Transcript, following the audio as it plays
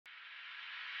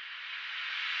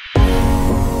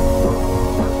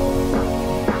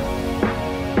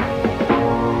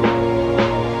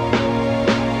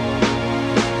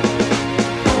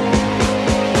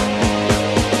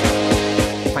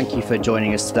for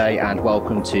joining us today, and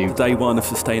welcome to Day 1 of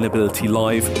Sustainability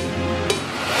Live.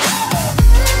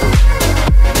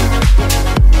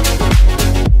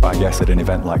 I guess at an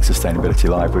event like Sustainability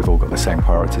Live, we've all got the same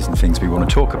priorities and things we want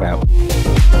to talk about.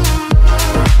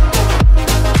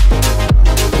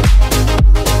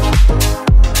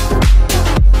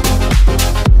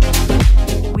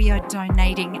 We are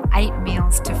donating 8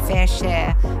 meals to Fair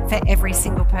Share for every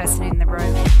single person in the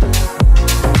room.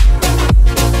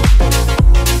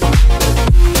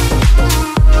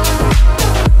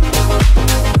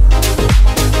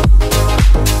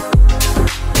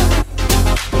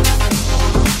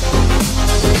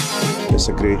 It's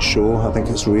a great show. I think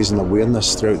it's raising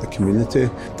awareness throughout the community.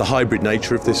 The hybrid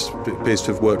nature of this appears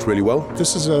to have worked really well.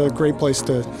 This is a great place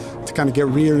to kind of get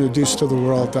reintroduced to the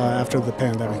world after the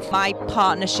pandemic. My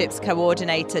partnerships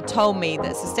coordinator told me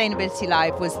that Sustainability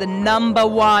Live was the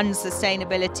 #1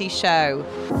 sustainability show.